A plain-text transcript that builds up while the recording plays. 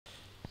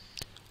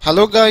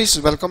Hello guys,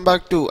 welcome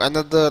back to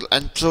another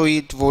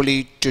Android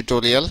Volley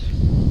tutorial.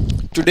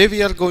 Today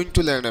we are going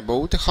to learn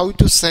about how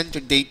to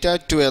send data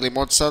to a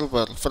remote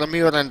server from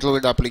your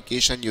Android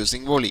application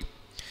using Volley.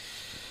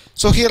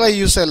 So here I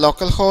use a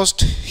local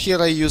host, here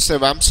I use a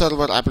WAMP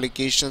server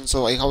application,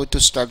 so I have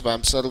to start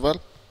WAMP server.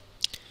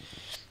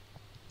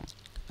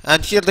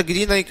 And here the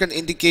green icon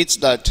indicates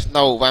that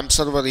now WAMP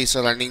server is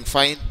running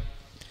fine.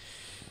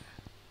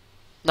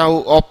 Now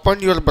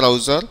open your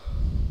browser.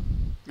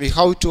 We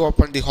have to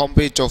open the home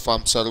page of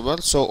WAMP server.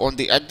 So on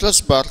the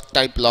address bar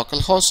type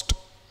localhost,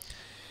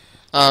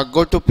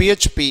 go to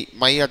PHP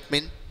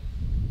myadmin.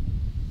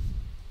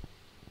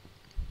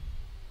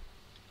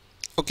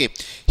 Okay,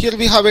 here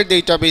we have a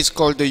database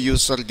called the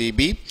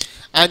userdb,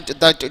 and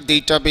that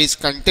database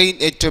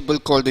contains a table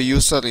called the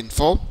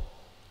userinfo.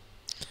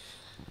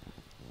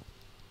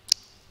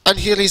 And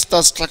here is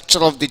the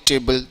structure of the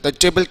table. The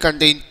table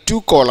contains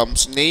two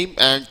columns, name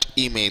and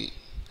email.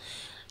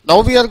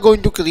 Now we are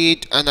going to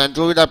create an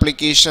Android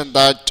application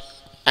that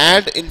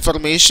add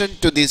information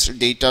to this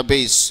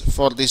database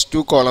for these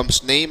two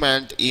columns, name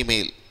and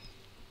email.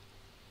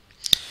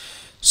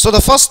 So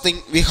the first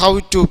thing, we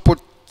have to put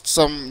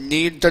some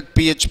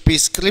need.php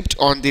script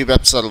on the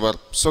web server.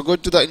 So go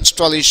to the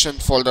installation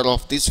folder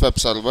of this web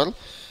server,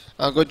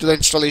 go to the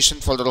installation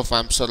folder of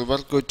WAMP server,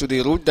 go to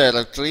the root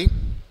directory.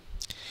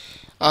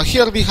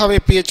 Here we have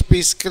a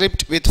PHP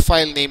script with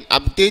file name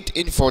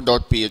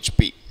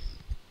updateinfo.php.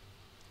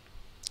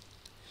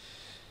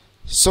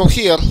 So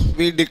here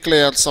we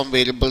declare some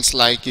variables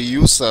like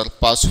user,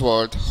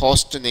 password,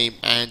 host name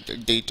and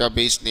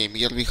database name.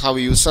 Here we have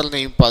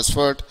username,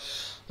 password,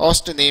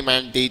 host name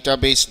and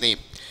database name.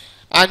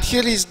 And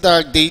here is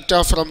the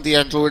data from the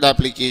Android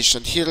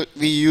application. Here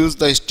we use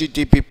the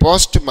HTTP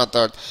post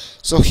method.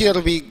 So here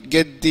we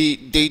get the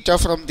data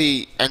from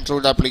the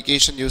Android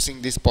application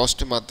using this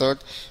post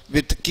method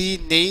with key,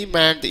 name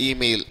and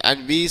email.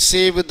 And we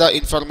save the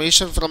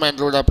information from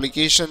Android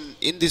application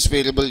in this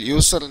variable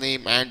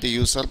username and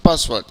user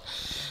password.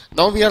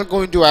 Now we are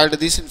going to add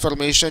this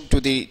information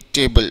to the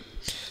table.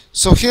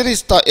 So here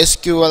is the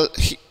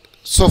SQL.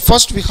 So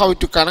first we have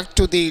to connect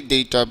to the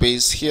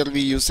database. Here we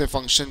use a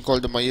function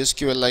called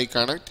MySQL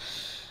connect,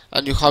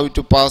 and you have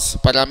to pass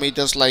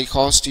parameters like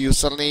host,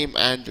 username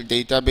and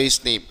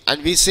database name,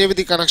 and we save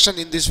the connection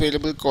in this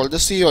variable called the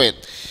con.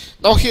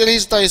 Now here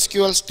is the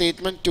SQL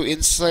statement to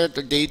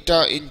insert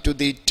data into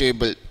the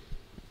table.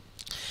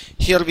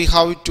 Here we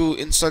have to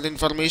insert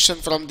information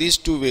from these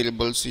two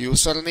variables,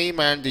 username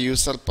and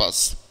user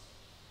pass.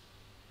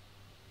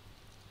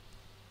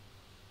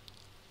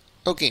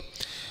 Okay.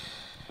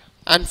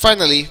 And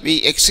finally,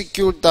 we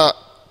execute the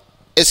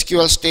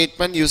SQL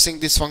statement using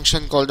this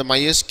function called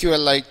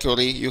MySQL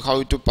query. You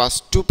have to pass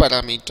two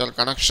parameter,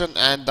 connection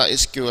and the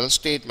SQL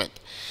statement.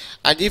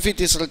 And if it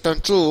is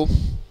returned true,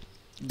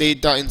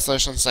 data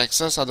insertion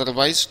success,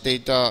 otherwise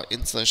data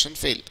insertion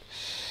failed.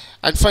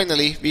 And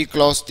finally, we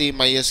close the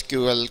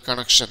MySQL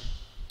connection.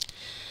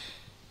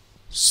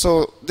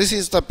 So this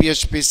is the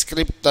PHP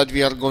script that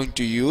we are going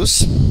to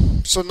use.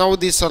 So now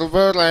the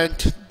server and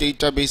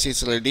database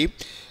is ready.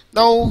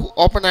 Now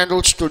open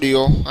Android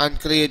Studio and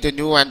create a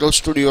new Android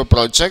Studio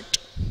project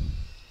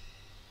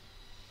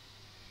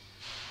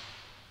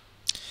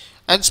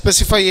and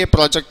specify a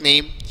project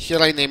name. Here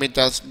I name it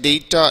as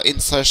Data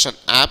Insertion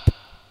App.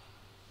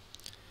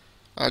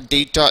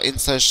 Data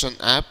Insertion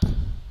App.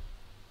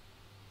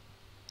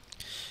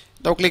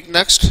 Now click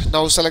Next.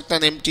 Now select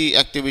an empty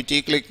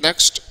activity. Click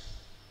Next.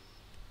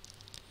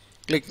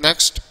 Click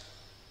Next.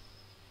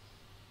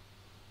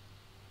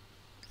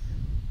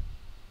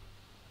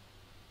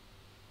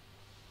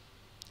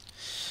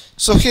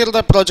 So here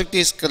the project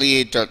is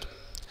created.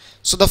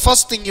 So the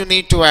first thing you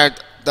need to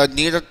add the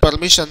needed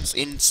permissions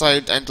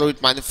inside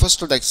Android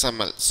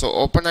manifest.xml. So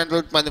open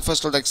Android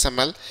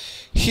manifest.xml.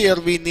 Here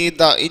we need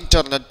the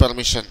internet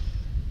permission.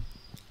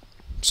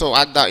 So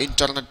add the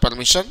internet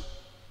permission.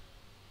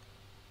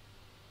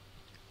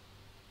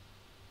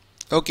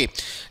 Okay.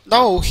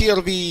 Now here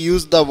we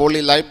use the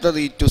Volley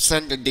library to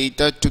send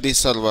data to the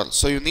server.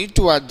 So you need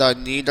to add the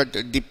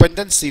needed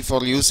dependency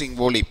for using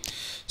Volley.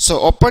 So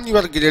open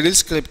your Gradle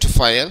script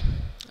file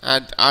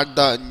and add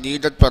the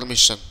needed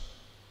permission.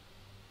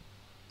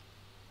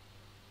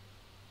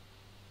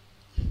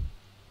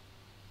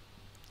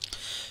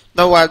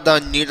 Now add the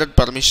needed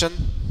permission.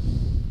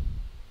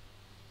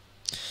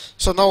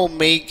 So now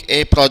make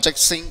a project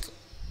sync.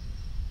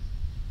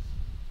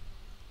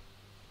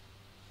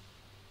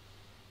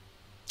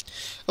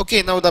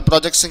 Okay, now the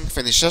project sync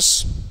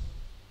finishes.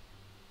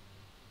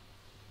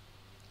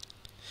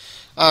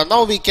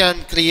 Now we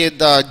can create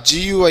the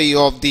GUI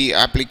of the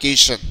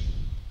application.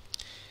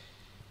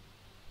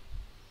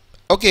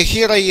 Okay,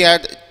 here I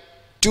add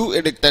two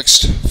edit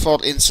text for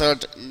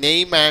insert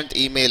name and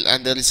email,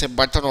 and there is a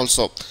button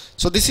also.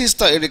 So this is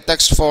the edit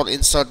text for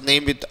insert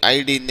name with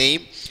ID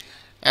name,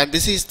 and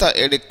this is the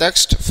edit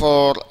text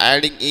for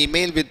adding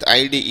email with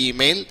ID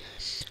email,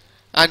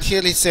 and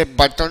here is a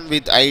button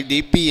with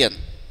ID PN.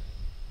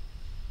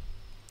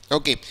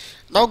 Okay,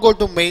 now go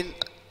to main.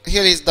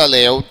 Here is the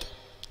layout.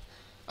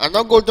 And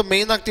now go to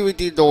main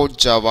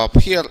activity.java.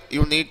 Here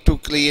you need to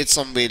create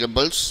some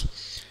variables.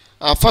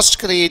 First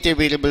create a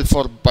variable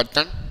for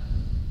button.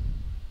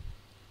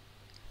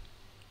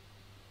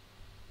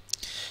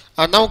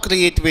 And now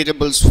create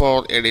variables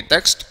for edit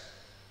text,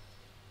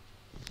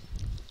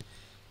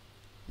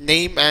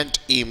 name and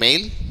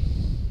email.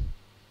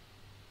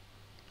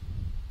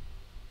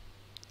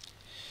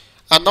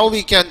 And now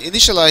we can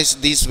initialize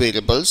these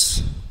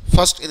variables.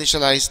 First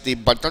initialize the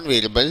button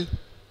variable.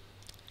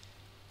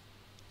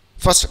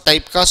 First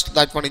typecast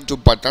that one into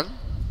button.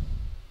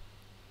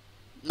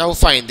 Now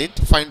find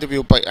the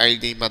view by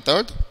id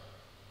method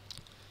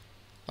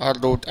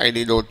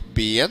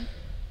r.id.bn.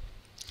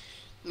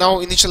 Now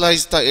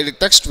initialize the edit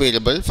text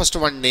variable. First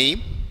one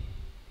name.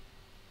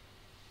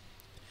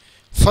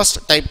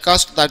 First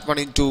typecast that one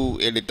into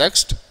edit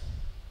text.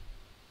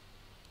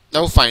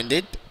 Now find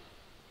it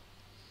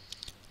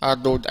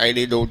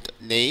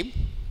r.id.name.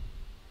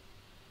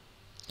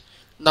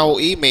 Now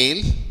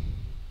email.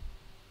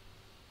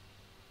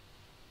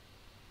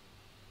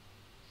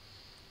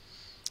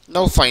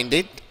 Now find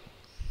it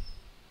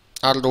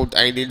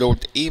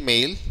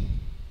r.id.email.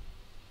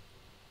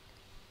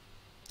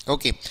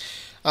 Okay.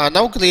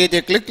 Now create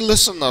a click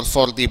listener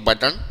for the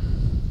button.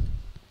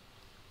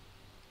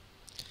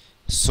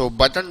 So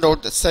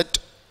button.set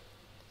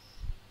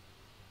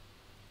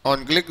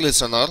on click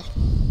listener.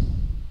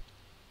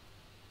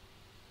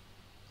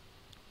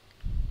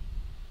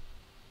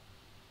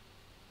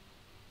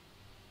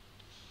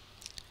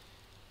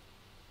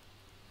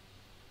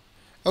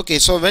 Okay,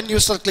 so when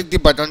user click the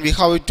button, we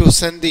have to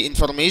send the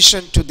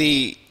information to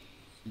the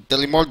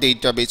remote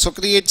database. So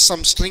create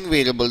some string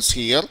variables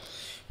here.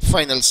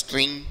 Final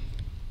string,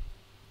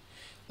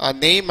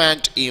 name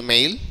and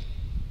email.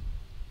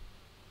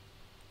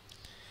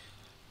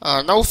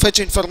 Now fetch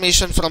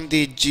information from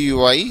the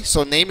GUI.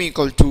 So name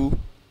equal to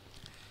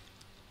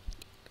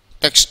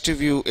text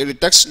view edit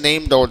text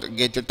name dot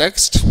get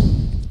text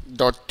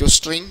dot to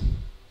string.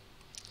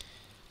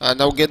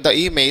 Now get the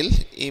email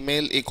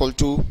equal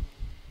to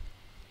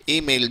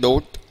email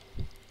dot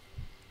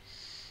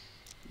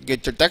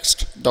get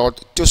text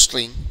dot to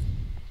string.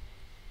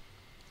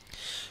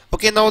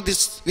 Okay, now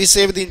we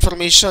save the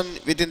information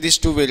within these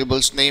two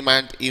variables, name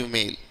and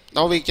email.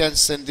 Now we can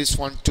send this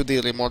one to the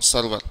remote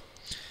server.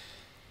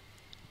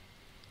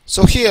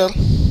 So here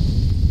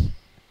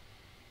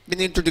we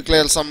need to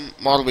declare some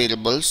more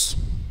variables.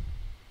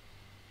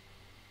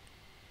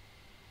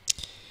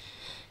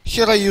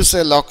 Here I use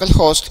a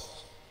localhost.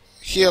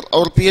 Here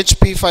our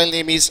PHP file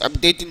name is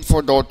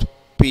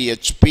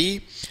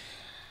updateinfo.php,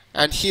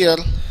 and here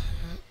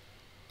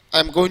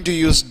I'm going to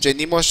use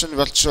Genymotion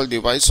virtual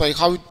device. So I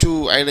have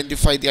to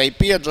identify the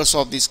IP address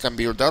of this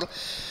computer.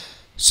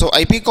 So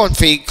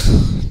ipconfig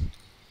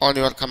on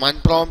your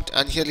command prompt,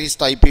 and here is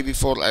the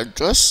IPv4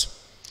 address.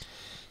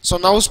 So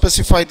now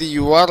specify the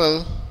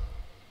URL.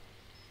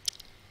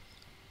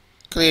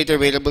 Create a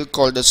variable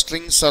called the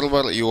string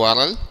server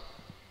URL.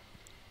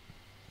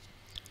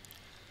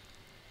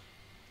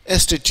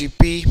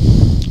 http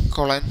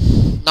colon.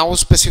 Now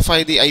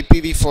specify the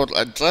IPv4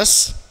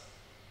 address.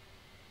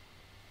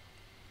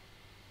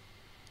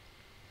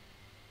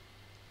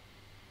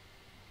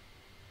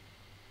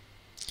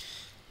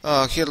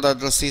 Here the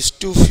address is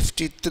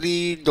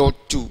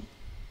 253.2.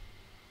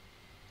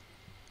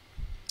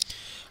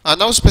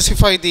 Now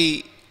specify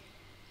the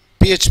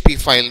PHP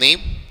file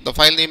name. The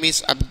file name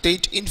is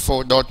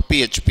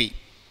updateinfo.php.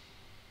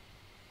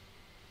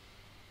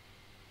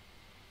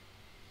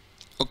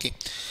 Okay.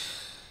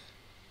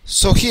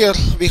 So here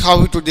we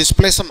have to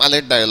display some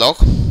alert dialog.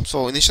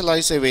 So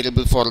initialize a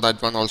variable for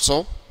that one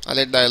also.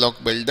 Alert dialog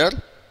builder.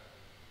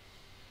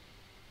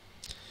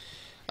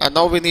 And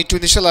now we need to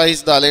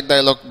initialize the alert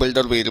dialog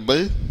builder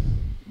variable.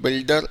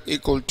 Builder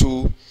equal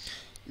to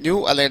new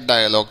alert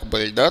dialog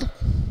builder.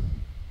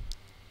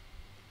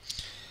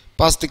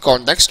 Pass the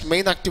context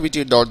main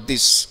activity dot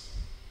this.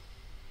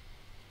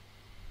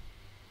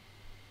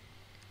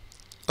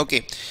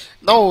 Okay,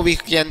 now we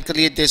can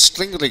create a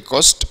string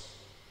request.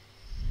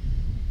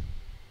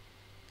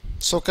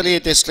 So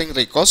create a string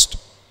request.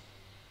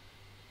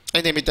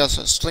 I name it as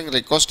a string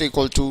request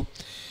equal to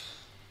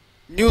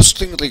new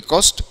string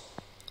request.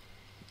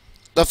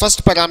 The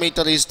first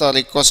parameter is the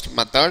request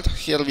method.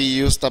 Here we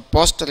use the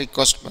post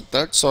request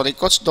method. So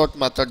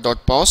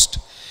request.method.post.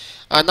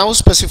 And now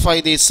specify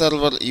the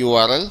server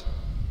URL.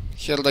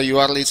 Here the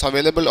URL is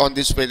available on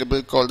this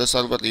variable called the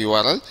server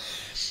URL.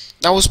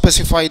 Now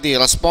specify the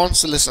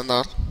response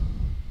listener.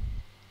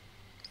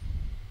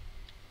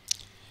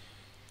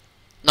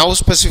 Now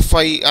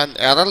specify an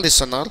error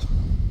listener.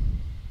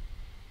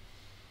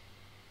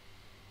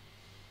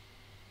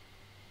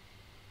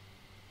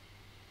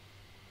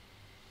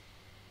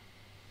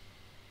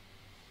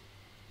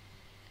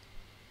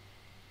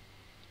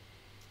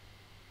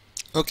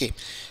 Okay,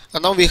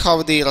 and now we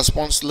have the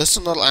response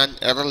listener and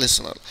error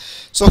listener.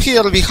 So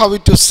here we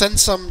have to send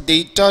some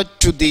data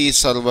to the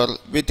server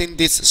within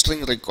this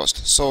string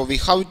request. So we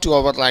have to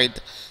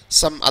override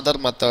some other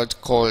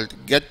method called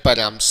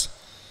getParams.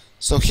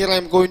 So here I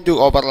am going to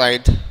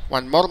override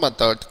one more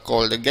method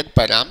called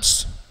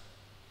getParams.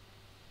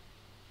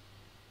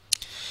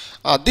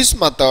 This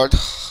method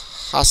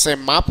has a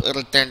map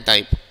return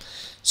type.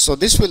 So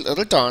this will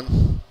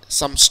return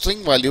some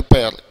string value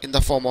pair in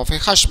the form of a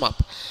hash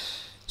map.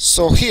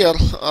 So here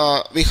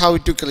we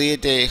have to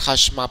create a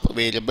hash map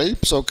variable.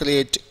 So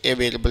create a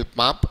variable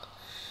map.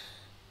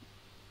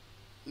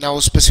 Now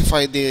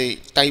specify the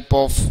type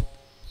of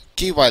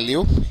key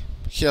value.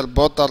 Here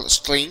both are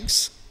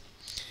strings.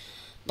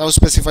 Now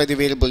specify the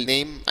variable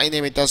name. I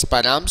name it as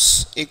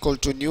params equal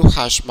to new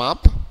hash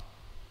map.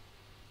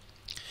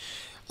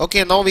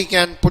 Okay, now we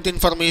can put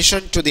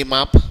information to the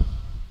map.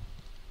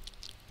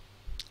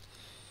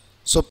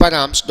 So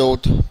params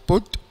dot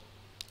put.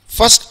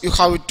 First you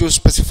have to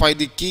specify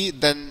the key,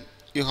 then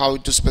you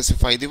have to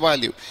specify the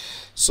value.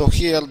 So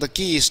here the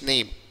key is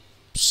name.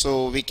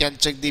 So we can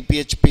check the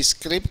PHP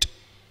script.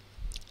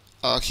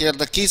 Here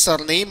the keys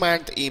are name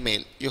and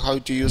email. You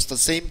have to use the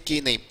same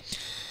key name.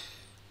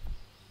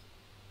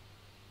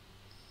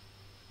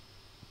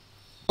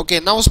 Okay,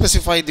 now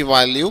specify the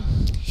value.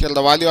 Here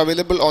the value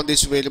available on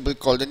this variable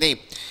called name.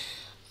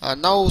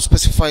 Now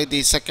specify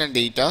the second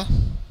data,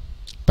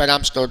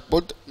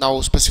 params.put.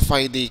 Now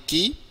specify the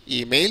key,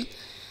 email.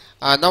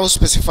 Now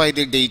specify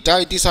the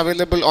data. It is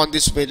available on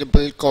this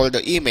variable called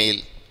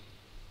email.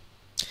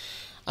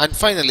 And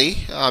finally,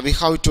 we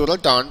have to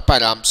return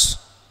params.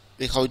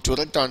 We have to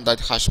return that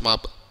hash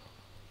map.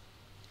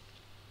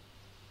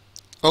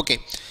 Okay,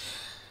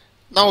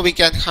 now we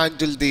can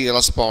handle the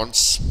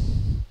response.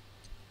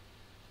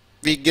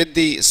 We get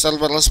the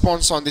server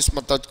response on this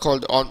method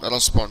called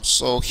onResponse.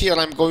 So here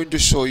I am going to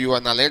show you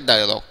an alert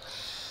dialog.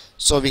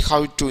 So we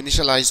have to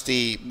initialize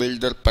the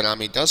builder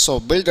parameter.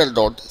 So builder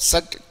dot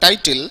set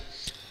title.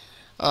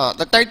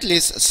 The title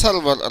is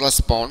server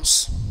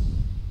response.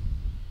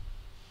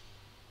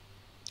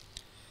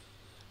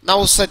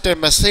 Now set a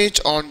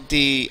message on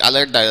the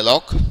alert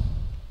dialog.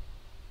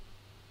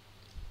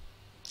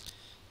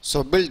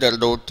 So builder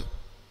dot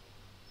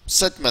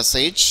set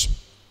message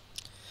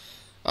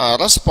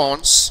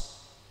response.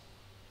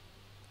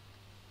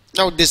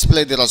 Now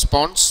display the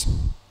response.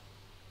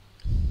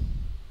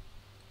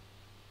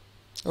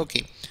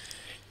 Okay.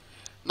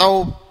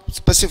 Now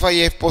specify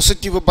a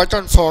positive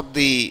button for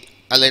the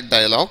alert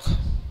dialog.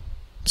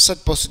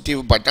 Set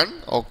positive button.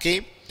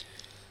 Okay.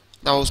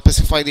 Now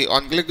specify the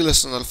on-click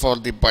listener for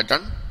the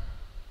button.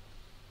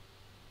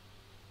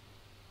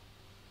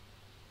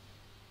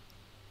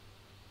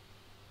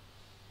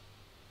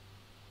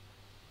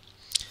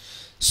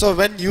 So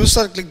when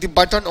user click the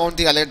button on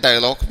the alert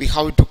dialog, we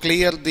have to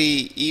clear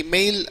the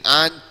email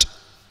and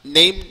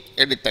name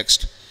edit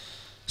text.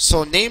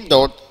 So name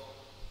dot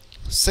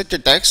set the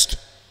text.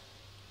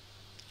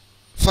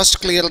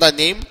 First clear the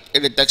name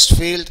edit text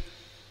field.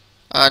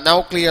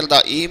 Now clear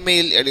the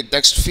email edit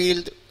text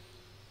field.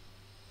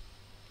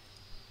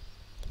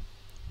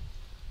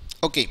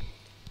 Okay.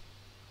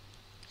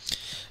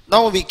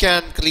 Now we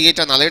can create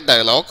an alert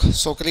dialog.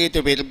 So create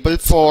a variable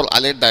for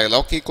alert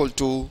dialog equal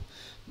to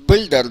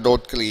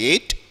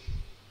builder.create.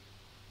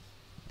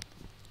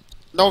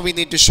 Now we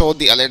need to show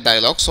the alert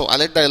dialog. So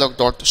alert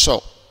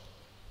dialog.show.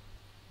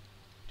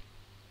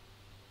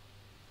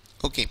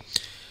 Okay.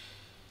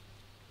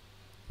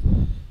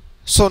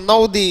 So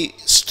now the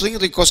string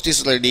request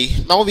is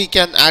ready. Now we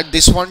can add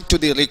this one to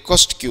the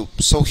request queue.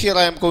 So here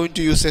I am going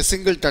to use a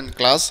singleton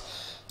class.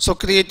 So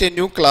create a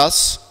new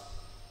class.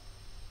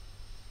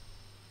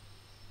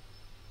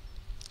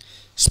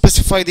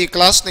 Specify the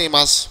class name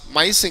as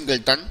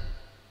MySingleton.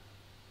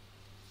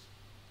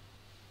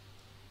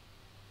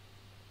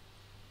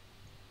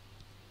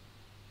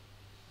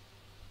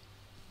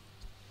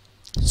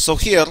 So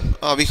here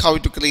we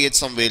have to create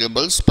some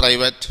variables.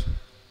 Private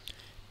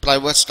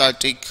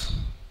static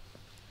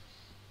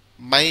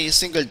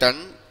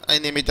MySingleton. I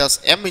name it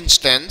as M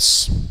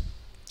instance.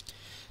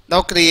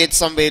 Now create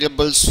some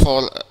variables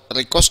for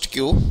request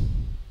queue.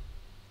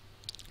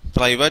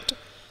 Private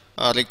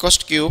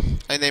request queue.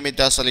 I name it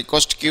as a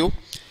request queue.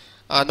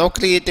 Now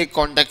create a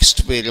context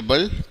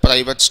variable.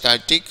 Private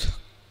static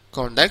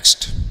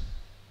context.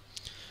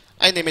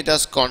 I name it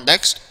as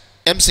context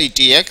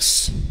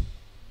mctx.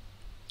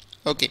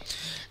 Okay.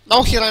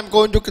 Now here I am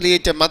going to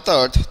create a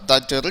method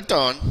that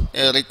return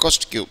a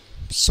request queue.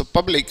 So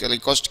public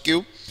request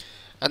queue,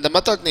 and the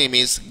method name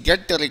is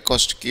get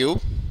request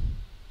queue.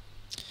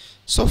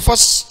 So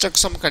first check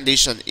some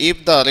condition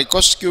if the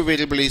request queue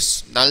variable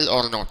is null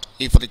or not.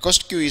 If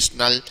request queue is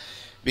null,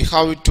 we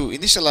have to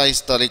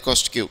initialize the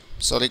request queue.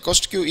 So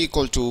request queue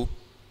equal to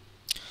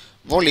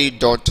volley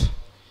dot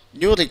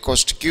new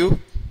request queue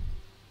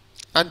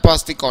and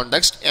pass the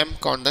context m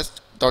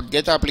context dot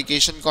get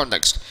application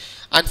context,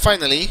 and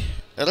finally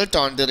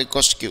return the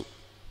request queue.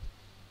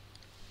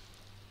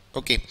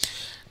 Okay.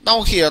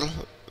 Now here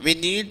we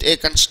need a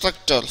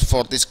constructor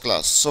for this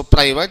class. So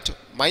private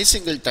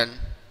MySingleton.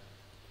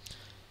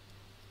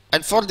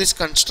 And for this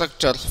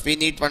constructor, we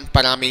need one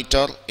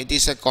parameter. It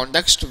is a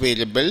context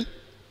variable.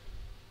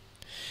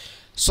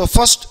 So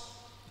first,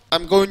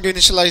 I'm going to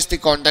initialize the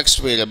context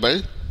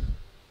variable.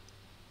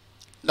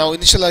 Now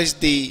initialize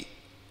the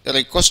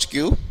request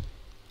queue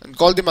and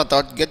call the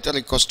method get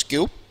request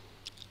queue.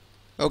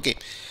 Okay,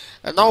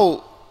 and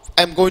now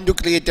I'm going to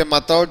create a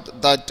method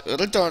that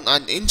return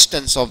an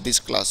instance of this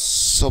class.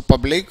 So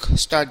public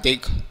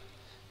static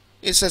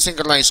is a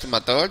synchronized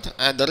method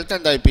and the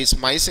return type is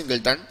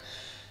MySingleton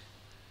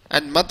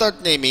and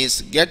method name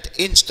is get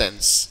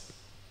instance.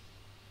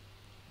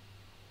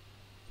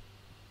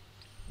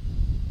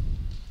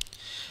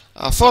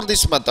 For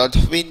this method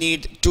we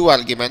need two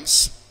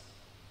arguments.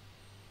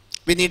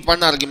 We need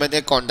one argument,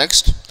 a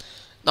context.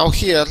 Now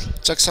here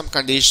check some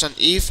condition.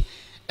 If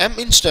m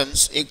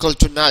instance equal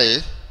to null,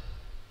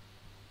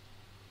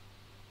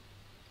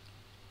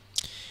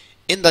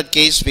 in that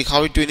case we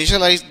have to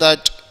initialize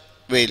that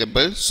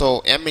variable. So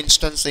m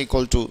instance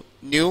equal to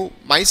new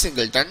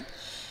MySingleton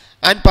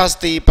and pass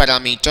the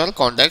parameter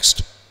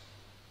context,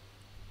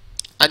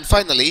 and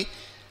finally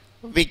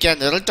we can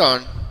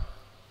return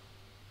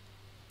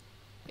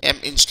m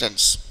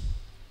instance.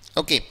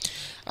 Okay,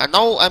 and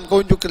now I'm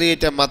going to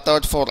create a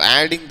method for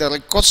adding the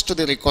request to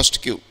the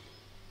request queue.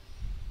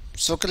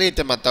 So create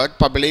a method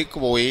public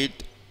void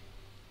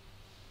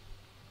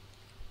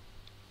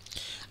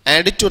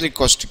add it to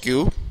request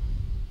queue,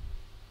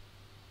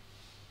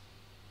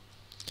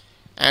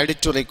 add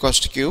it to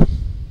request queue,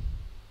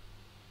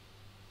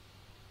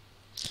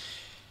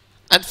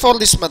 and for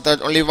this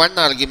method only one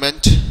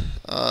argument,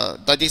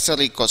 that is a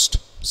request.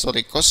 So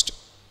request.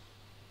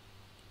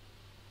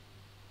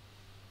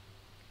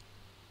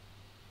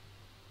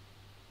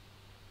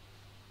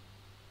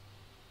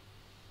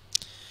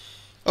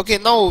 Okay,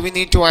 now we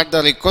need to add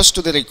the request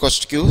to the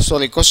request queue. So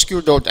request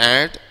queue dot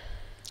add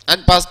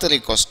and pass the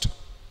request.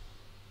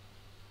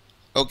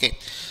 Okay,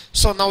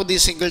 so now the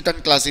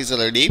singleton class is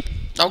ready.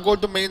 Now go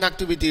to main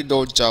activity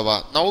dot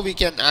java. Now we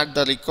can add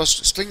the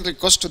request string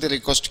request to the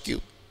request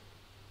queue.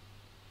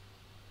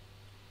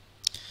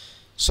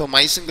 So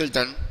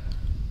MySingleton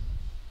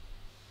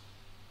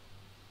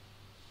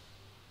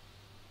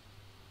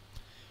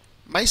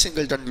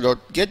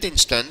dot get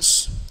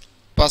instance,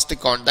 pass the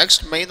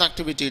context main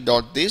activity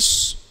dot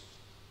this.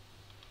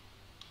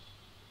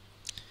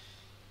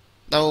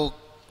 Now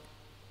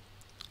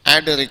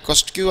add a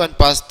request queue and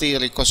pass the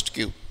request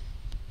queue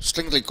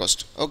string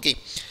request. Okay,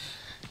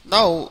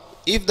 now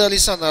if there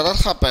is an error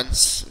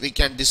happens, we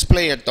can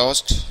display a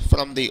toast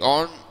from the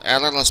on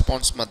error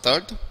response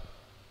method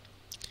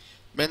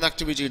main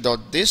activity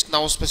dot this.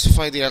 Now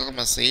specify the error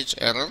message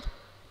error.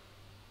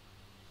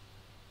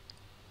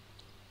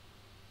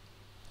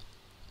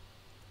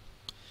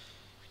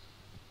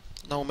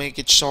 Now make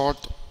it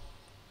short.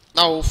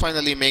 Now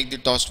finally make the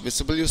toast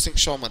visible using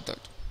show method.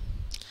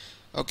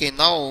 Okay,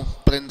 now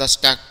print the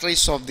stack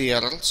trace of the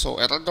error. So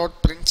error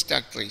dot print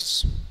stack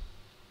trace.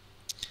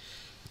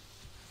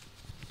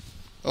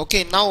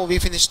 Okay, now we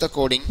finish the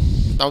coding.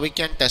 Now we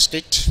can test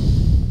it.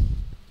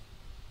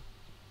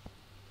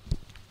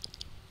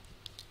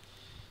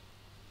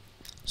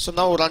 So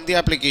now run the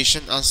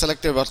application and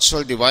select a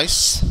virtual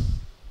device.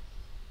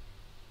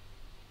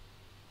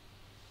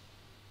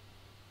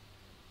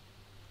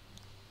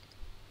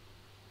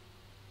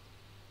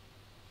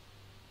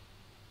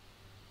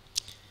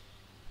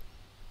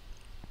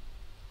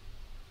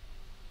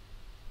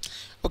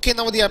 Okay,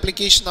 now the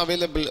application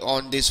available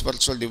on this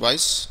virtual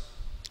device.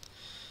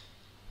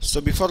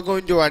 So before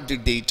going to add the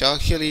data,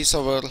 here is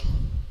our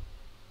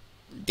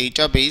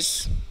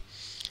database.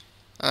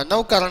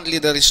 Now currently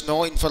there is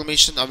no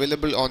information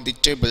available on the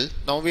table.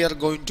 Now we are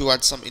going to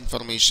add some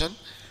information.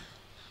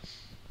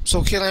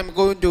 So here I am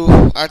going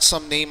to add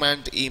some name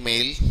and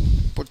email.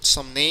 Put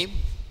some name.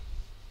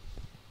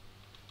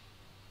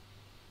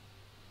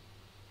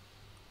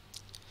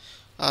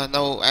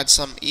 Now add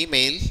some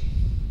email.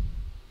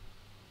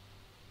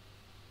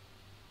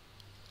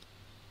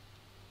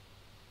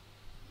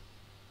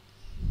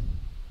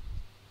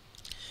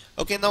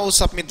 Okay, now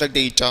submit the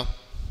data.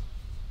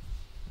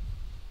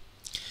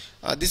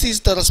 This is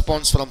the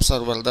response from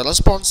server. The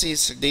response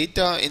is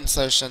data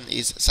insertion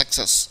is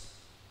success.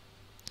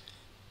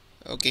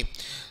 Okay,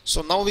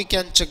 so now we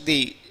can check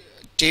the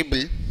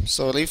table.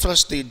 So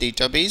refresh the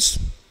database.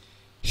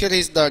 Here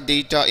is the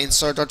data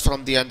inserted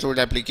from the Android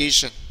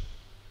application.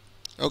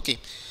 Okay,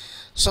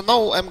 so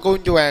now I'm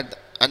going to add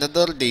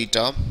another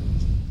data.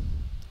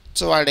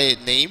 So add a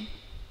name.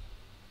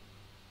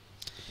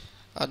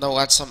 Now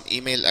add some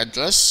email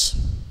address.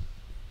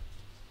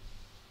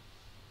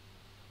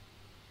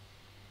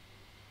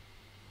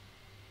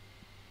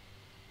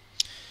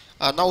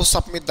 Now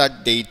submit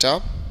that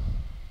data.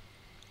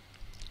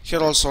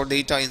 Here also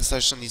data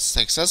insertion is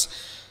success.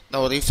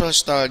 Now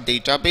refresh the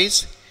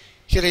database.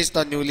 Here is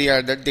the newly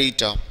added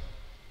data.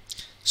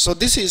 So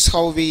this is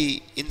how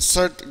we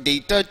insert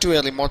data to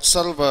a remote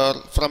server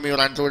from your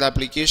Android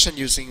application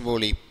using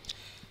Volley.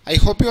 I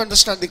hope you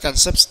understand the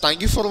concepts.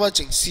 Thank you for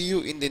watching. See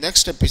you in the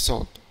next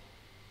episode.